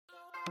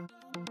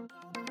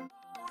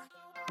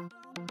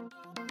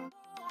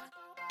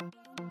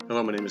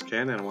Hello, my name is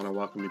Ken, and I want to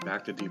welcome you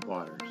back to Deep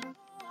Waters.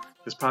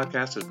 This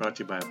podcast is brought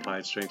to you by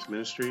Applied Strengths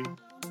Ministry,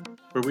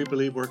 where we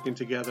believe working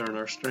together in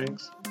our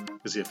strengths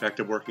is the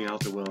effective working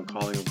out the will and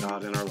calling of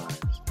God in our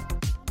lives.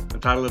 The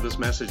title of this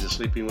message is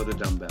Sleeping with a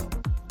Dumbbell.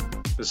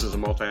 This is a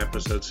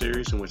multi-episode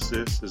series in which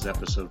this is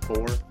episode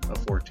 4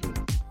 of 14.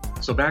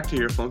 So back to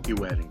your funky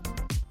wedding.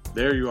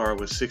 There you are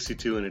with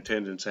 62 in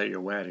attendance at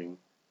your wedding,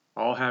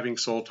 all having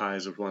soul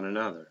ties with one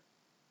another.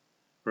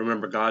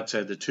 Remember, God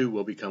said the two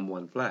will become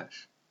one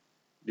flesh.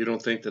 You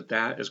don't think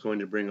that is going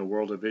to bring a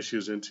world of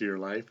issues into your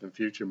life and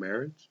future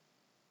marriage?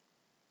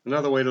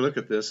 Another way to look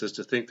at this is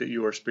to think that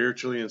you are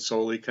spiritually and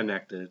soully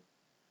connected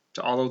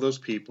to all of those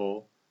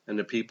people and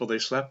the people they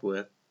slept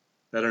with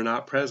that are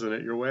not present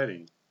at your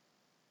wedding.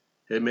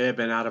 It may have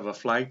been out of a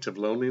flight of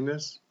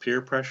loneliness,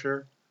 peer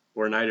pressure,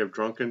 or a night of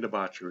drunken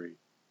debauchery.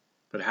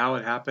 But how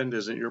it happened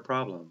isn't your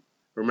problem.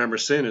 Remember,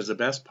 sin is the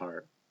best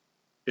part.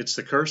 It's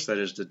the curse that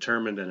is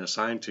determined and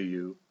assigned to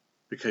you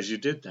because you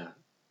did that.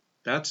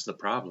 That's the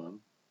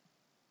problem.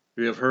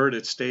 You have heard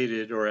it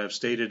stated or have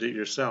stated it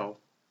yourself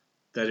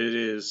that it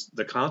is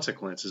the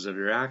consequences of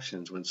your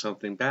actions when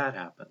something bad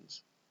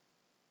happens.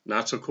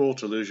 Not so cool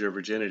to lose your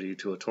virginity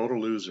to a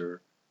total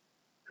loser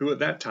who at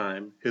that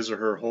time, his or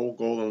her whole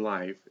goal in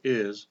life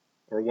is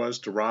or was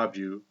to rob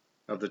you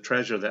of the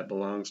treasure that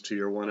belongs to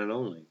your one and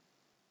only,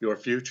 your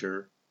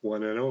future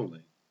one and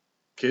only.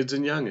 Kids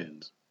and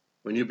youngins,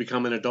 when you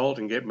become an adult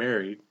and get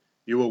married,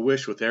 you will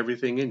wish with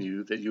everything in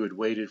you that you had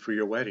waited for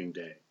your wedding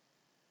day.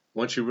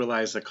 Once you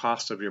realize the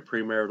cost of your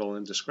premarital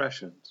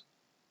indiscretions,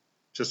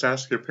 just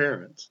ask your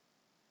parents.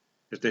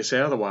 If they say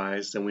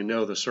otherwise, then we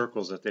know the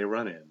circles that they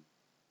run in.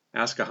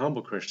 Ask a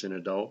humble Christian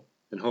adult,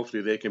 and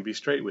hopefully they can be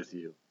straight with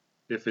you,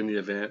 if in the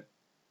event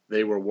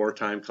they were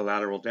wartime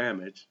collateral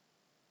damage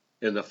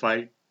in the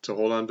fight to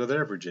hold on to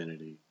their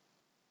virginity.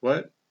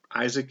 What?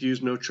 Isaac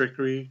used no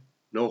trickery,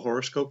 no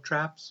horoscope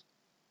traps?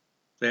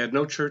 They had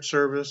no church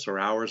service or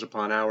hours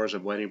upon hours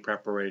of wedding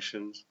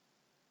preparations,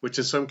 which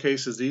in some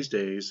cases these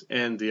days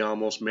end the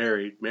almost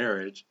married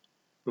marriage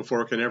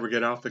before it can ever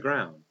get off the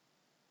ground.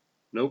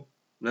 Nope,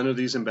 none of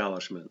these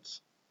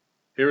embellishments.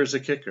 Here is the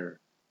kicker.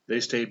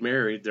 They stayed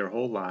married their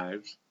whole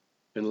lives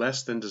in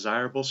less than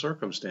desirable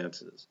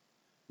circumstances.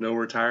 No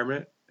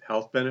retirement,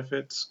 health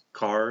benefits,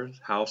 cars,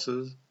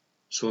 houses,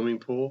 swimming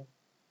pool.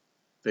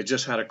 They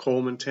just had a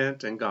Coleman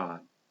tent and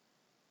God,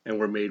 and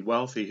were made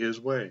wealthy His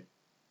way.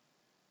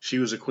 She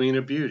was a queen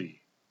of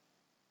beauty.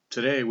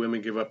 Today,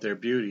 women give up their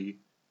beauty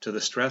to the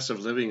stress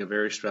of living a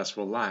very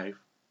stressful life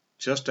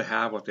just to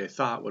have what they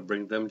thought would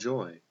bring them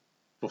joy,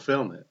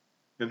 fulfillment,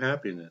 and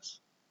happiness.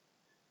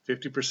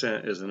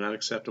 50% is an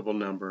unacceptable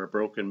number of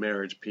broken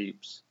marriage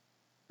peeps,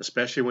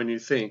 especially when you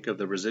think of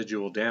the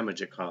residual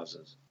damage it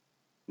causes.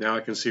 Now I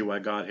can see why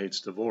God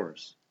hates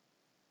divorce.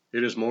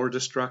 It is more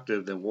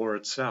destructive than war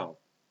itself,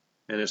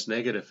 and its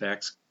negative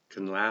effects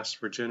can last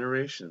for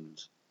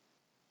generations.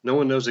 No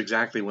one knows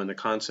exactly when the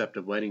concept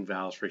of wedding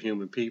vows for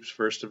human peeps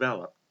first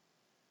developed,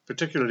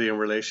 particularly in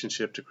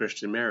relationship to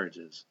Christian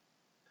marriages.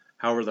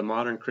 However, the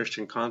modern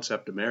Christian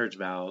concept of marriage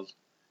vows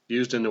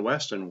used in the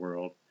Western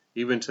world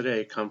even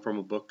today come from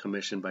a book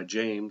commissioned by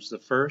James I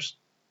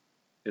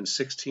in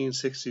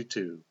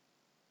 1662,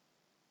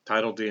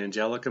 titled The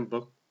Anglican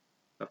Book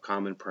of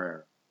Common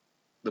Prayer.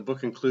 The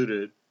book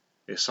included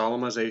a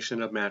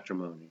solemnization of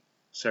matrimony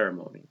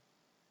ceremony,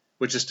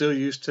 which is still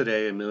used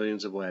today in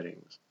millions of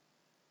weddings,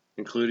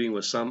 including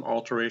with some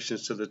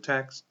alterations to the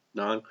text,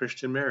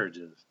 non-Christian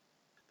marriages.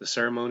 The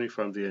ceremony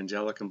from the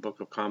Anglican Book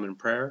of Common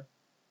Prayer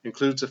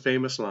includes the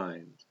famous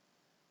lines,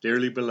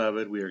 "Dearly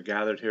beloved, we are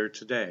gathered here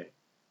today,"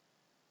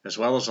 as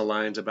well as the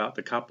lines about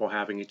the couple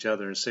having each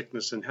other in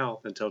sickness and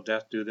health until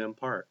death do them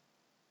part.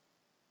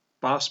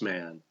 Boss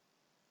man,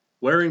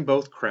 wearing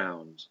both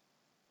crowns.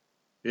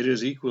 It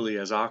is equally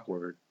as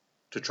awkward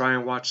to try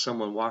and watch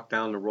someone walk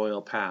down the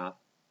royal path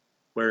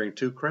wearing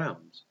two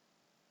crowns,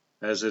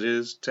 as it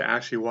is to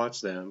actually watch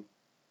them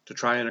to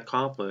try and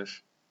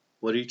accomplish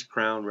what each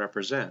crown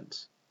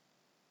represents.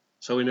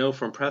 So we know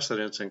from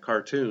precedents and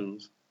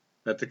cartoons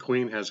that the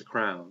queen has a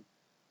crown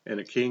and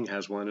a king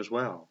has one as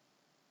well.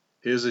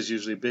 His is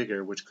usually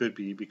bigger, which could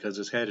be because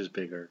his head is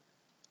bigger,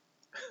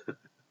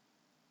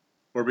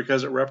 or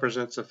because it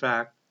represents the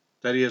fact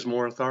that he has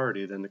more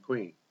authority than the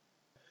queen.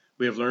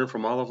 We have learned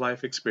from all of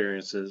life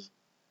experiences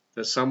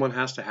that someone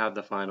has to have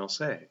the final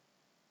say.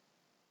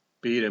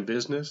 Be it in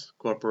business,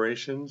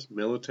 corporations,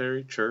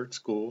 military, church,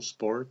 schools,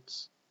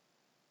 sports,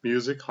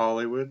 music,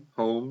 Hollywood,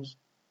 homes,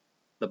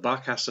 the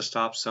buck has to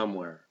stop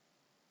somewhere.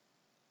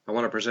 I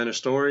want to present a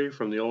story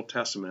from the Old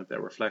Testament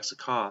that reflects the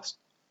cost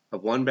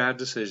of one bad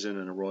decision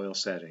in a royal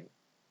setting.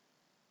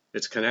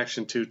 Its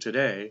connection to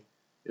today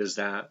is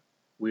that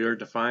we are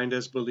defined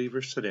as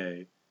believers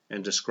today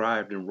and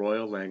described in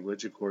royal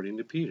language according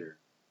to Peter.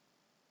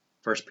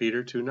 1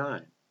 Peter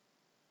 2:9.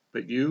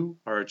 But you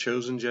are a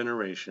chosen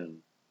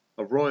generation,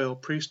 a royal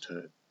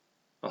priesthood,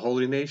 a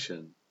holy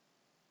nation,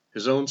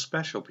 His own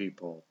special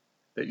people,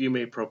 that you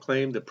may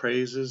proclaim the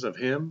praises of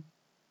Him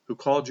who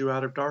called you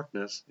out of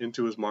darkness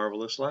into his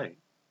marvelous light.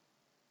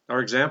 Our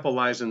example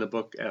lies in the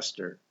book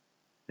Esther,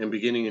 and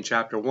beginning in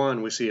chapter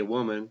 1, we see a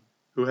woman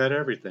who had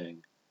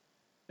everything,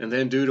 and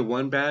then due to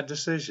one bad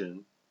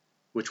decision,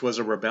 which was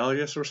a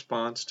rebellious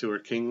response to her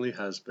kingly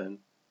husband,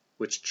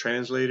 which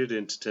translated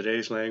into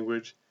today's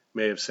language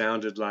may have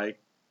sounded like,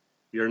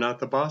 "You're not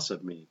the boss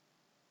of me,"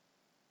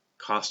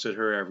 costed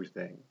her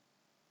everything.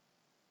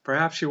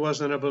 Perhaps she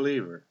wasn't a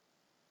believer,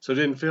 so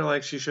didn't feel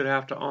like she should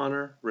have to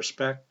honor,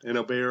 respect, and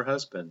obey her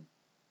husband,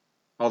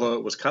 although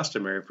it was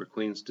customary for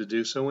queens to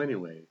do so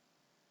anyway,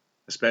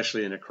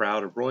 especially in a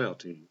crowd of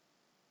royalty.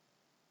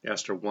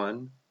 Esther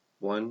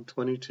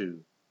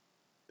 1:1-22.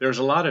 There's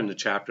a lot in the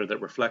chapter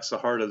that reflects the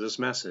heart of this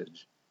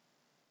message.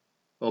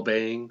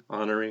 Obeying,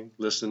 honoring,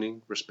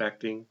 listening,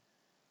 respecting,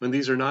 when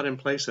these are not in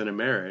place in a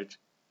marriage,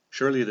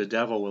 surely the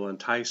devil will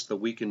entice the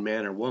weakened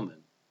man or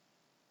woman.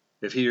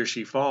 If he or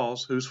she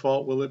falls, whose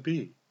fault will it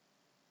be?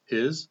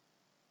 His?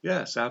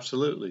 Yes,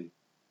 absolutely.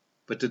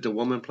 But did the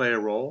woman play a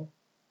role?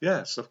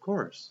 Yes, of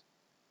course.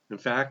 In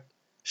fact,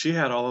 she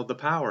had all of the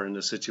power in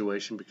the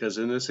situation because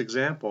in this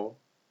example,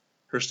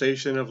 her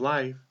station of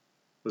life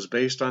was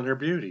based on her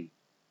beauty,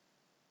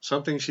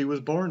 something she was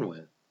born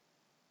with.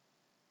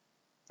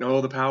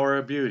 Oh, the power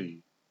of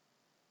beauty,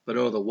 but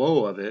oh, the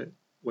woe of it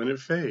when it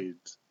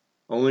fades,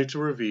 only to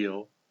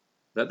reveal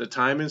that the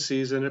time and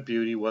season of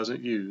beauty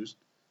wasn't used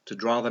to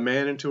draw the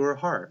man into her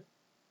heart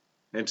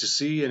and to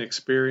see and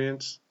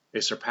experience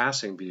a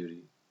surpassing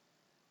beauty,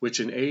 which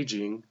in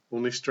aging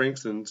only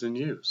strengthens in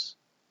use.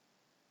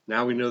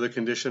 Now we know the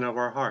condition of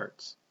our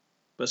hearts,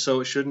 but so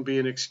it shouldn't be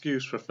an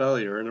excuse for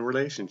failure in a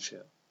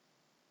relationship.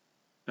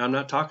 Now, I'm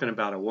not talking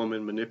about a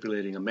woman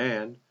manipulating a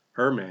man,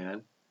 her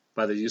man,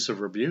 by the use of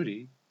her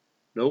beauty.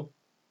 Nope,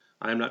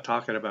 I am not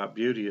talking about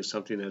beauty as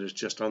something that is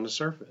just on the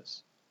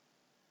surface.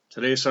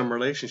 Today, some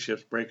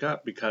relationships break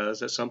up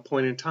because at some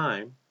point in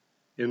time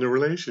in the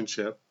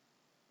relationship,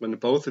 when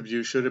both of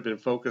you should have been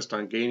focused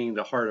on gaining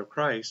the heart of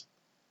Christ,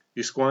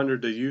 you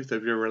squandered the youth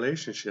of your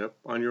relationship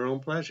on your own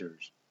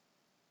pleasures.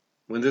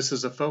 When this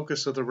is the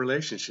focus of the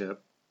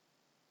relationship,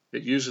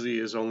 it usually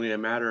is only a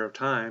matter of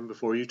time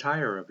before you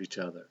tire of each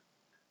other.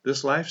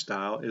 This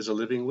lifestyle is a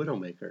living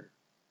widowmaker,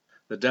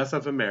 the death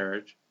of a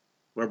marriage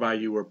whereby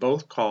you were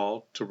both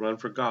called to run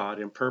for God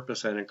in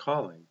purpose and in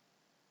calling,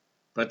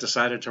 but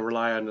decided to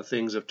rely on the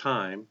things of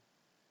time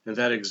and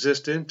that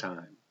exist in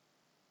time.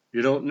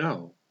 You don't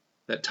know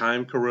that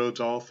time corrodes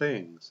all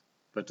things,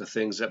 but the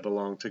things that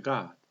belong to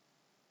God.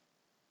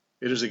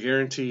 It is a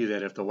guarantee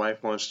that if the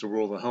wife wants to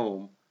rule the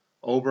home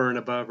over and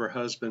above her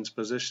husband's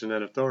position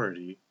and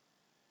authority,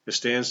 it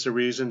stands to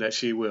reason that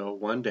she will,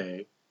 one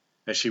day,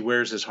 as she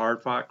wears his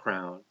hard-fought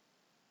crown,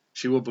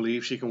 she will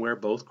believe she can wear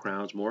both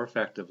crowns more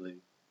effectively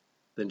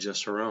than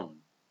just her own.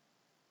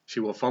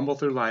 She will fumble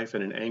through life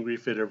in an angry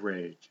fit of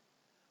rage,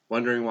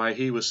 wondering why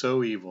he was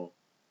so evil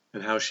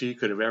and how she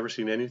could have ever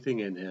seen anything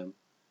in him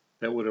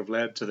that would have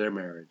led to their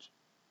marriage.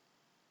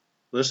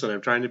 Listen,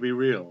 I'm trying to be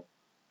real.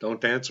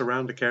 Don't dance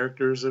around the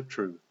characters of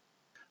truth.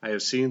 I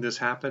have seen this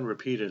happen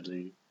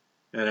repeatedly,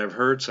 and I've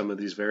heard some of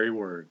these very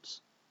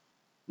words.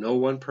 No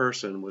one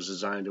person was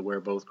designed to wear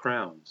both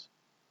crowns.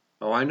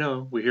 Oh, I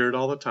know, we hear it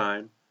all the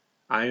time.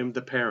 I am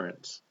the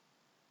parents,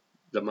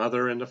 the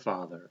mother and the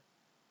father.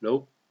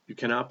 Nope, you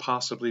cannot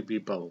possibly be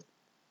both.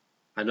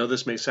 I know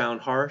this may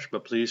sound harsh,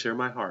 but please hear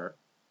my heart.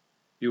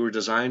 You were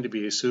designed to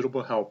be a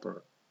suitable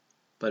helper,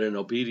 but in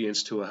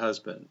obedience to a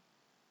husband,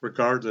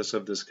 regardless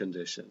of this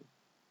condition.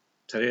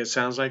 Today it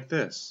sounds like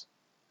this.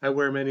 I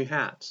wear many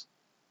hats.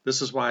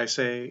 This is why I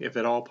say, if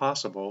at all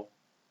possible,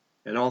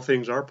 and all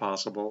things are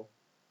possible,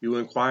 you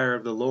inquire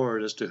of the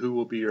Lord as to who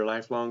will be your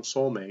lifelong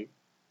soulmate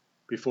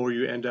before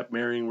you end up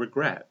marrying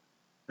regret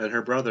and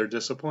her brother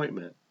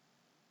disappointment.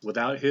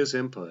 Without his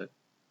input,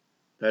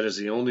 that is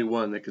the only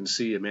one that can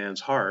see a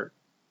man's heart,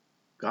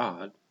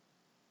 God,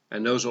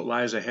 and knows what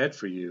lies ahead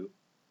for you.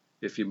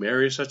 If you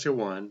marry such a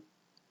one,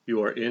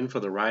 you are in for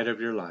the ride of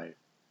your life,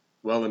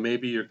 well, and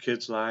maybe your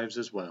kids' lives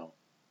as well,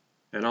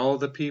 and all of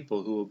the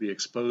people who will be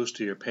exposed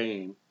to your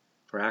pain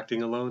for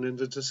acting alone in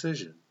the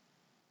decision.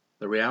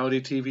 The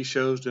reality TV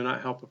shows do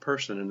not help a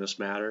person in this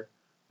matter,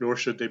 nor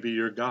should they be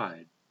your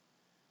guide.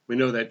 We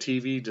know that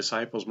TV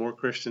disciples more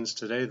Christians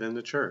today than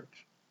the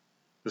church.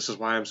 This is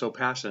why I'm so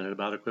passionate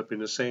about equipping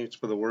the saints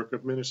for the work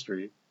of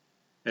ministry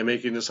and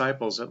making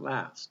disciples at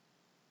last.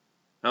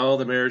 All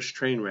the marriage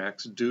train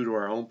wrecks due to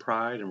our own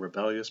pride and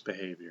rebellious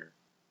behavior.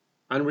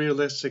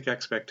 Unrealistic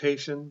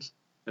expectations,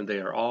 and they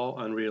are all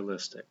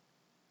unrealistic.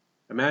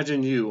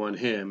 Imagine you on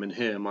him and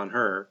him on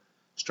her,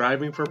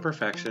 striving for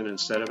perfection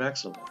instead of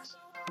excellence.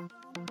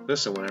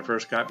 Listen, when I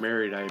first got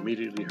married, I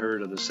immediately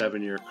heard of the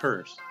 7-year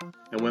curse.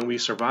 And when we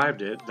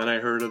survived it, then I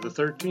heard of the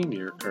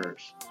 13-year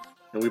curse.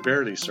 And we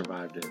barely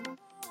survived it.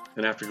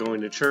 And after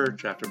going to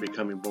church, after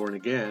becoming born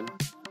again,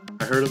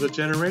 I heard of the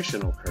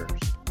generational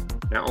curse.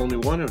 Now, only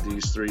one of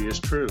these three is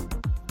true.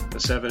 The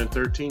 7 and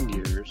 13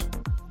 years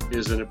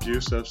is an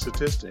abuse of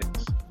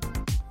statistics.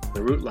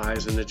 The root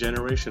lies in the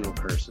generational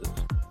curses,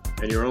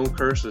 and your own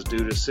curses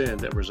due to sin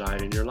that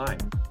reside in your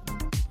life.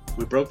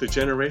 We broke the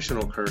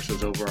generational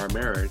curses over our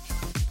marriage,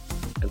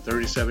 and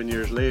 37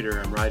 years later,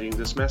 I'm writing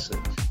this message.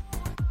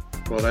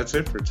 Well, that's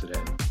it for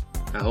today.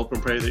 I hope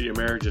and pray that your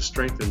marriage is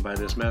strengthened by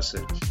this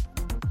message,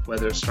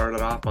 whether it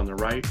started off on the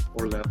right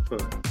or left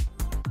foot.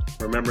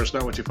 Remember, it's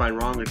not what you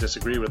find wrong or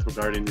disagree with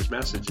regarding these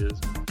messages,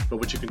 but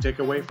what you can take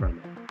away from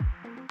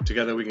it.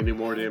 Together we can do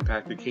more to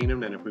impact the kingdom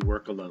than if we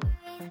work alone.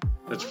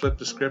 Let's flip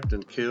the script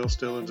and kill,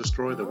 steal, and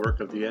destroy the work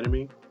of the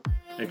enemy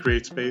and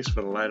create space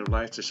for the light of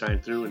light to shine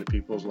through into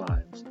people's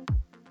lives.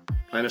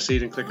 Plant a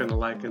seed and click on the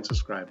like and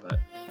subscribe button.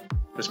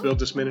 Let's build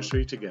this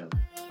ministry together.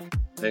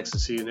 Thanks,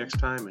 and see you next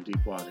time in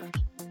Deep Waters.